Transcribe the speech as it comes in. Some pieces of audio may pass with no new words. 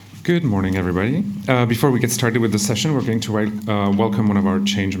Good morning, everybody. Before we get started with the session, we're going to welcome one of our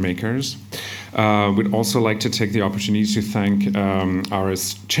Changemakers. We'd also like to take the opportunity to thank our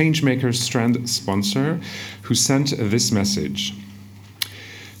Changemaker Strand sponsor, who sent this message.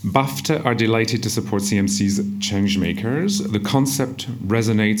 BAFTA are delighted to support CMC's Changemakers. The concept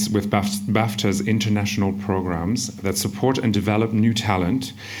resonates with BAFTA's international programs that support and develop new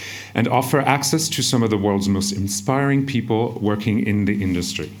talent and offer access to some of the world's most inspiring people working in the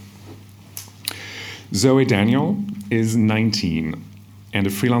industry. Zoe Daniel is 19 and a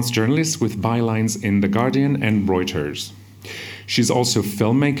freelance journalist with bylines in The Guardian and Reuters. She's also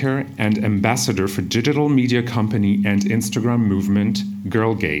filmmaker and ambassador for digital media company and Instagram movement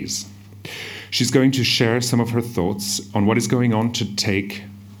Girl Gaze. She's going to share some of her thoughts on what is going on to take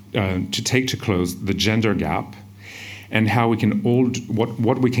to close the gender gap and how we can all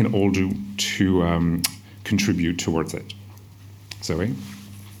what we can all do to contribute towards it. Zoe.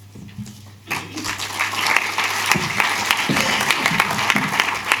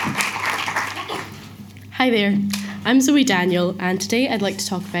 Hi there, I'm Zoe Daniel, and today I'd like to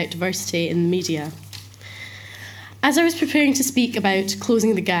talk about diversity in the media. As I was preparing to speak about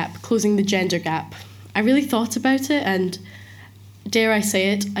closing the gender gap, I really thought about it, and dare I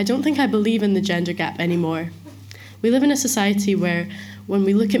say it, I don't think I believe in the gender gap anymore. We live in a society where when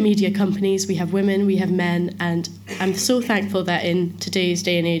we look at media companies, we have women, we have men, and I'm so thankful that in today's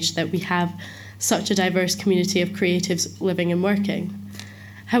day and age that we have such a diverse community of creatives living and working.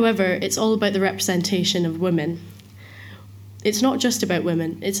 However, it's all about the representation of women. It's not just about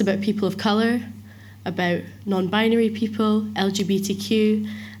women, it's about people of colour, about non-binary people, LGBTQ,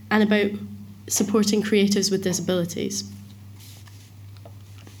 and about supporting creatives with disabilities.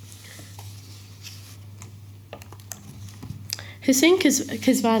 Hussein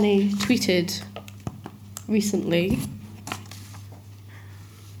Kizvani tweeted recently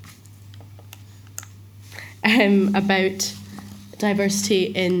about diversity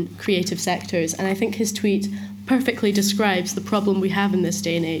in creative sectors, and I think his tweet perfectly describes the problem we have in this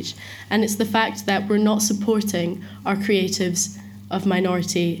day and age, and it's the fact that we're not supporting our creatives of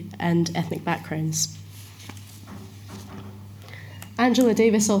minority and ethnic backgrounds. Angela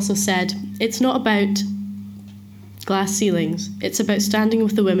Davis also said, "It's not about glass ceilings, it's about standing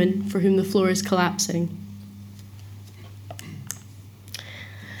with the women for whom the floor is collapsing."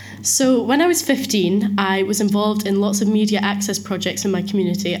 So when I was 15, I was involved in lots of media access projects in my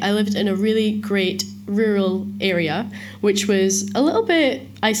community. I lived in a really great rural area, which was a little bit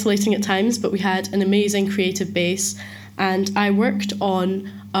isolating at times, but we had an amazing creative base. And I worked on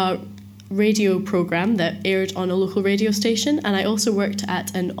a radio program that aired on a local radio station. And I also worked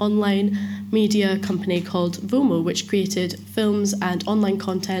at an online media company called Vomo, which created films and online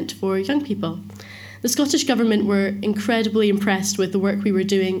content for young people. The Scottish Government were incredibly impressed with the work we were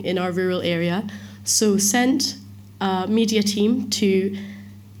doing in our rural area, so sent a media team to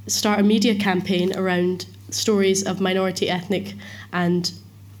start a media campaign around stories of minority, ethnic and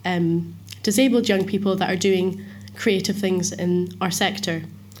disabled young people that are doing creative things in our sector.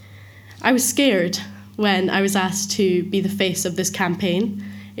 I was scared when I was asked to be the face of this campaign.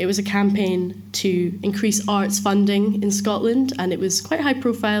 It was a campaign to increase arts funding in Scotland, and it was quite high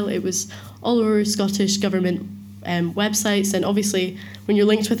profile. It was all over Scottish Government websites, and obviously when you're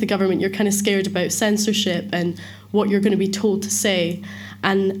linked with the government, you're kind of scared about censorship and what you're going to be told to say.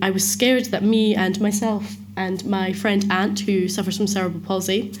 And I was scared that me and myself and my friend Ant, who suffers from cerebral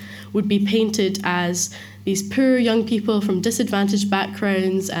palsy, would be painted as these poor young people from disadvantaged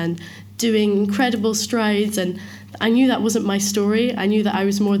backgrounds and doing incredible strides, and I knew that wasn't my story. I knew that I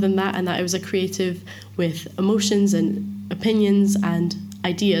was more than that, and that I was a creative with emotions and opinions and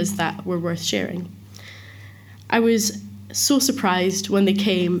ideas that were worth sharing. I was so surprised when they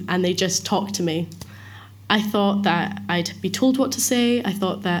came and they just talked to me. I thought that I'd be told what to say. I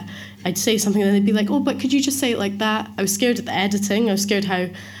thought that I'd say something and they'd be like, "Oh, but could you just say it like that?" I was scared of the editing. I was scared how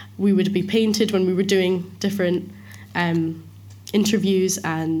we would be painted when we were doing different interviews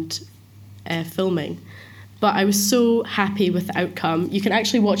and filming. But I was so happy with the outcome. You can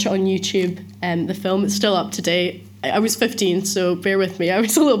actually watch it on YouTube, the film. It's still up to date. I was 15, so bear with me. I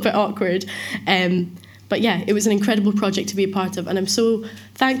was a little bit awkward. But yeah, it was an incredible project to be a part of, and I'm so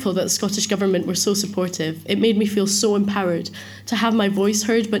thankful that the Scottish Government were so supportive. It made me feel so empowered to have my voice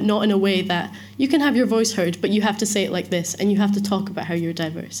heard, but not in a way that you can have your voice heard, but you have to say it like this, and you have to talk about how you're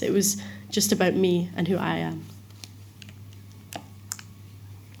diverse. It was just about me and who I am.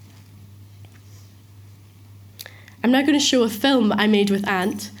 I'm now going to show a film I made with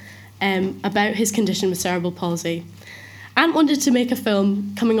Ant about his condition with cerebral palsy. Ant wanted to make a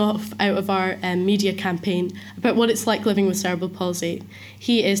film coming off out of our media campaign about what it's like living with cerebral palsy.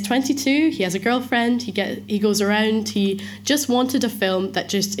 He is 22, he has a girlfriend, he goes around, he just wanted a film that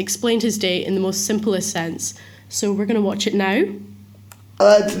just explained his day in the most simplest sense. So we're going to watch it now.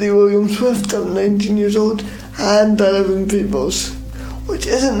 I'm Anthony William Swift, I'm 19 years old and I live in Peebles, which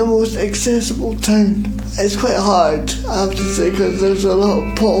isn't the most accessible town. It's quite hard, I have to say, because there's a lot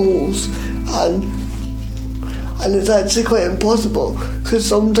of potholes and it's actually quite impossible because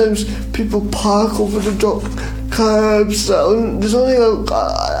sometimes people park over the drop curbs. There's only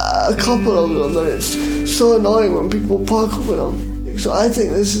a couple of them and it's so annoying when people park over them. So I think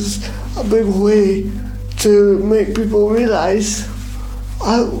this is a big way to make people realise,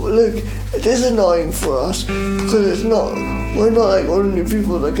 look, it is annoying for us because we're not like ordinary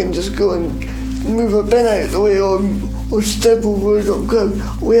people that can just go and move a bin out of the way or step over a drop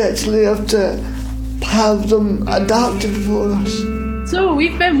curb. We actually have to have them adapted for us. So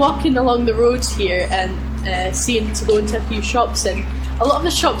we've been walking along the roads here and seeing to go into a few shops, and a lot of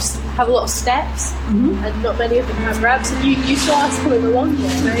the shops have a lot of steps and not many of them have ramps, and you saw us coming along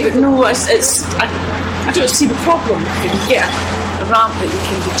here, right? No, I don't see the problem. If you get a ramp that you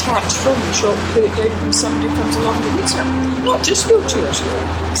can detach from the shop, put it down when somebody comes along the later. Not just wheelchairs.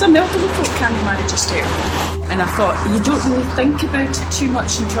 Some elderly folk can't manage a stair. And I thought, you don't really think about it too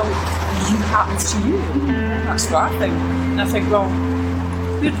much until it happens to you. That's what I think. And I think, well,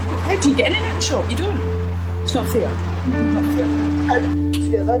 how do you get in and out of the shop? You don't. It's not fair. Not fair.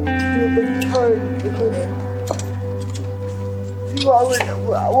 Yeah, that needs to be a big turn because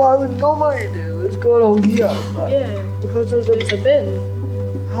what I would normally do is go along here. Yeah. Because there's It's a bin.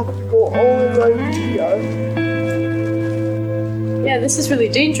 I have to go all the way around here. Yeah, this is really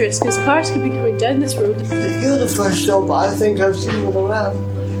dangerous because cars could be coming down this road. You're the first job I think I've seen with a ramp.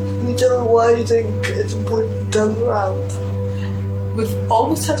 You tell me why you think it's important to have a ramp. We've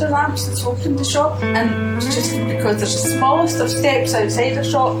always had a ramp since opened the shop, and it's just because there's the smallest of steps outside the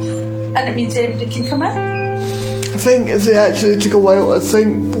shop, and it means anybody can come in. I think if they actually took a while to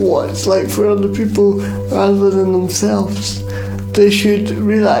think what it's like for other people rather than themselves, they should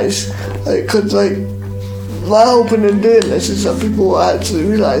realise, because my hope in doing this is that people will actually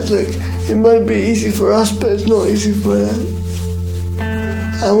realise, look, it might be easy for us, but it's not easy for them.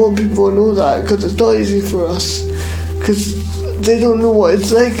 I want people to know that, because it's not easy for us, because they don't know what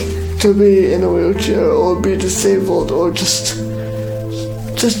it's like to be in a wheelchair or be disabled or just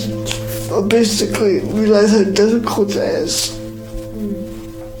basically realise how difficult it is.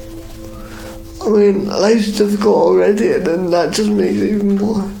 I mean, life's difficult already, and then that just makes it even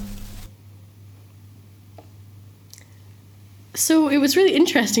more. So it was really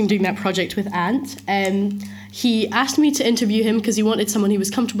interesting doing that project with Ant. He asked me to interview him because he wanted someone he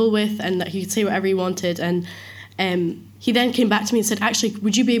was comfortable with and that he could say whatever he wanted. And he then came back to me and said, actually,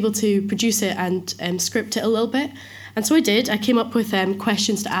 would you be able to produce it and script it a little bit? And so I did. I came up with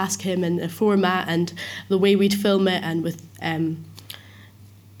questions to ask him and a format and the way we'd film it. And with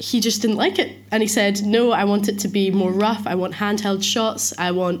he just didn't like it. And he said, no, I want it to be more rough. I want handheld shots.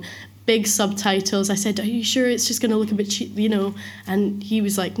 I want big subtitles. I said, are you sure it's just going to look a bit cheap, And he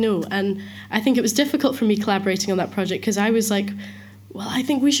was like, no. And I think it was difficult for me collaborating on that project because I was like, well, I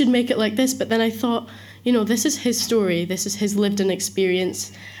think we should make it like this. But then I thought, this is his story. This is his lived-in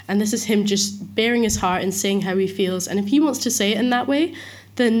experience. And this is him just bearing his heart and saying how he feels. And if he wants to say it in that way,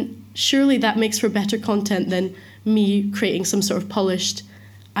 then surely that makes for better content than me creating some sort of polished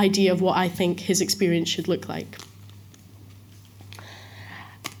idea of what I think his experience should look like.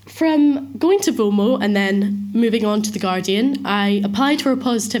 From going to VOMO and then moving on to The Guardian, I applied for a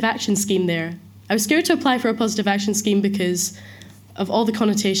positive action scheme there. I was scared to apply for a positive action scheme because of all the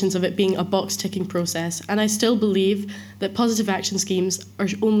connotations of it being a box-ticking process, and I still believe that positive action schemes are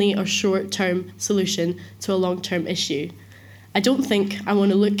only a short-term solution to a long-term issue. I don't think I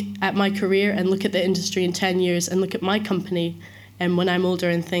want to look at my career and look at the industry in 10 years and look at my company and when I'm older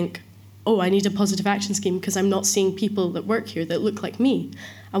and think, oh, I need a positive action scheme because I'm not seeing people that work here that look like me.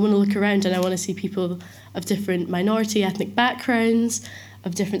 I want to look around and I want to see people of different minority ethnic backgrounds,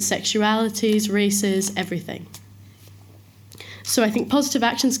 of different sexualities, races, everything. So I think positive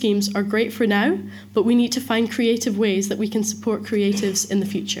action schemes are great for now, but we need to find creative ways that we can support creatives in the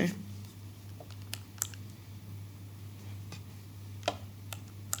future.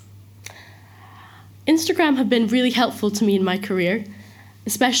 Instagram have been really helpful to me in my career,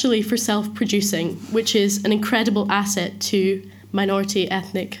 especially for self-producing, which is an incredible asset to minority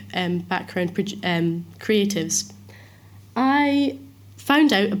ethnic background creatives. I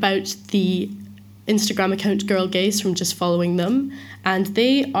found out about the Instagram account Girl Gaze from just following them, and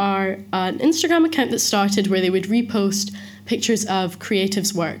they are an Instagram account that started where they would repost pictures of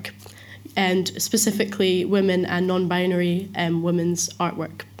creatives' work, and specifically women and non-binary women's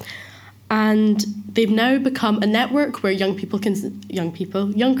artwork. And they've now become a network where young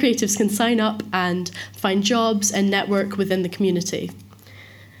creatives can sign up and find jobs and network within the community.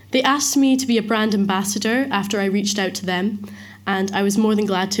 They asked me to be a brand ambassador after I reached out to them, and I was more than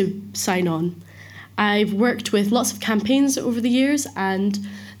glad to sign on. I've worked with lots of campaigns over the years, and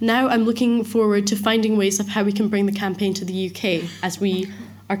now I'm looking forward to finding ways of how we can bring the campaign to the UK, as we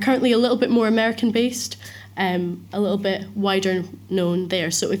are currently a little bit more American-based, a little bit wider known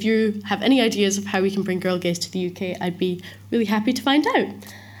there. So if you have any ideas of how we can bring Girl Gaze to the UK, I'd be really happy to find out.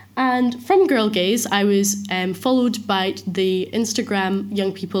 And from Girl Gaze, I was followed by the Instagram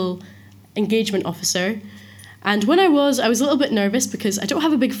Young People Engagement Officer. And when I was a little bit nervous because I don't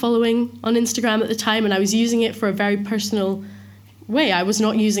have a big following on Instagram at the time, and I was using it for a very personal way. I was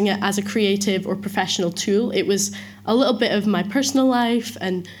not using it as a creative or professional tool. It was a little bit of my personal life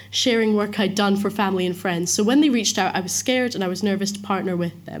and sharing work I'd done for family and friends. So when they reached out, I was scared and I was nervous to partner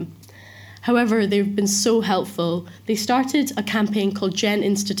with them. However, they've been so helpful. They started a campaign called Gen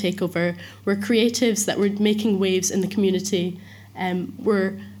Insta Takeover, where creatives that were making waves in the community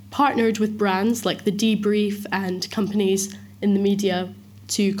were partnered with brands like The Debrief and companies in the media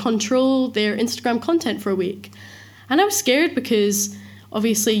to control their Instagram content for a week. And I was scared because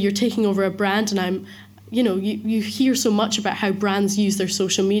obviously you're taking over a brand, and you hear so much about how brands use their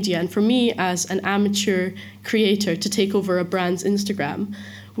social media. And for me, as an amateur creator, to take over a brand's Instagram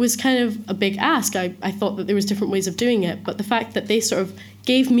was kind of a big ask. I thought that there was different ways of doing it, but the fact that they sort of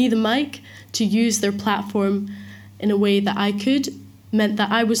gave me the mic to use their platform in a way that I could meant that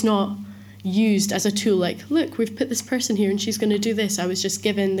I was not used as a tool like, look, we've put this person here and she's going to do this. I was just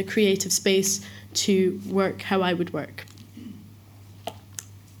given the creative space to work how I would work.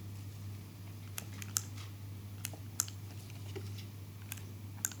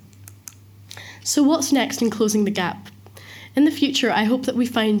 So what's next in Closing the Gap? In the future, I hope that we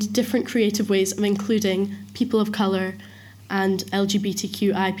find different creative ways of including people of colour and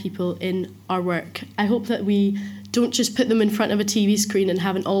LGBTQI people in our work. I hope that we don't just put them in front of a TV screen and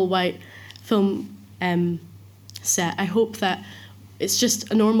have an all-white film set. I hope that it's just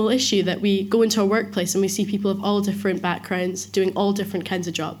a normal issue that we go into a workplace and we see people of all different backgrounds doing all different kinds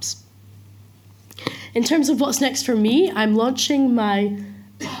of jobs. In terms of what's next for me, I'm launching my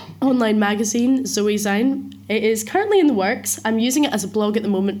online magazine, Zoe Daniel. It is currently in the works. I'm using it as a blog at the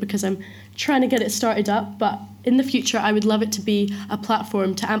moment because I'm trying to get it started up, but in the future I would love it to be a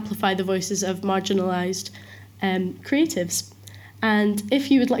platform to amplify the voices of marginalised creatives. And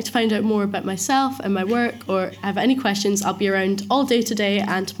if you would like to find out more about myself and my work or have any questions, I'll be around all day today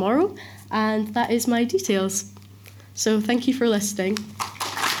and tomorrow, and that is my details. So thank you for listening.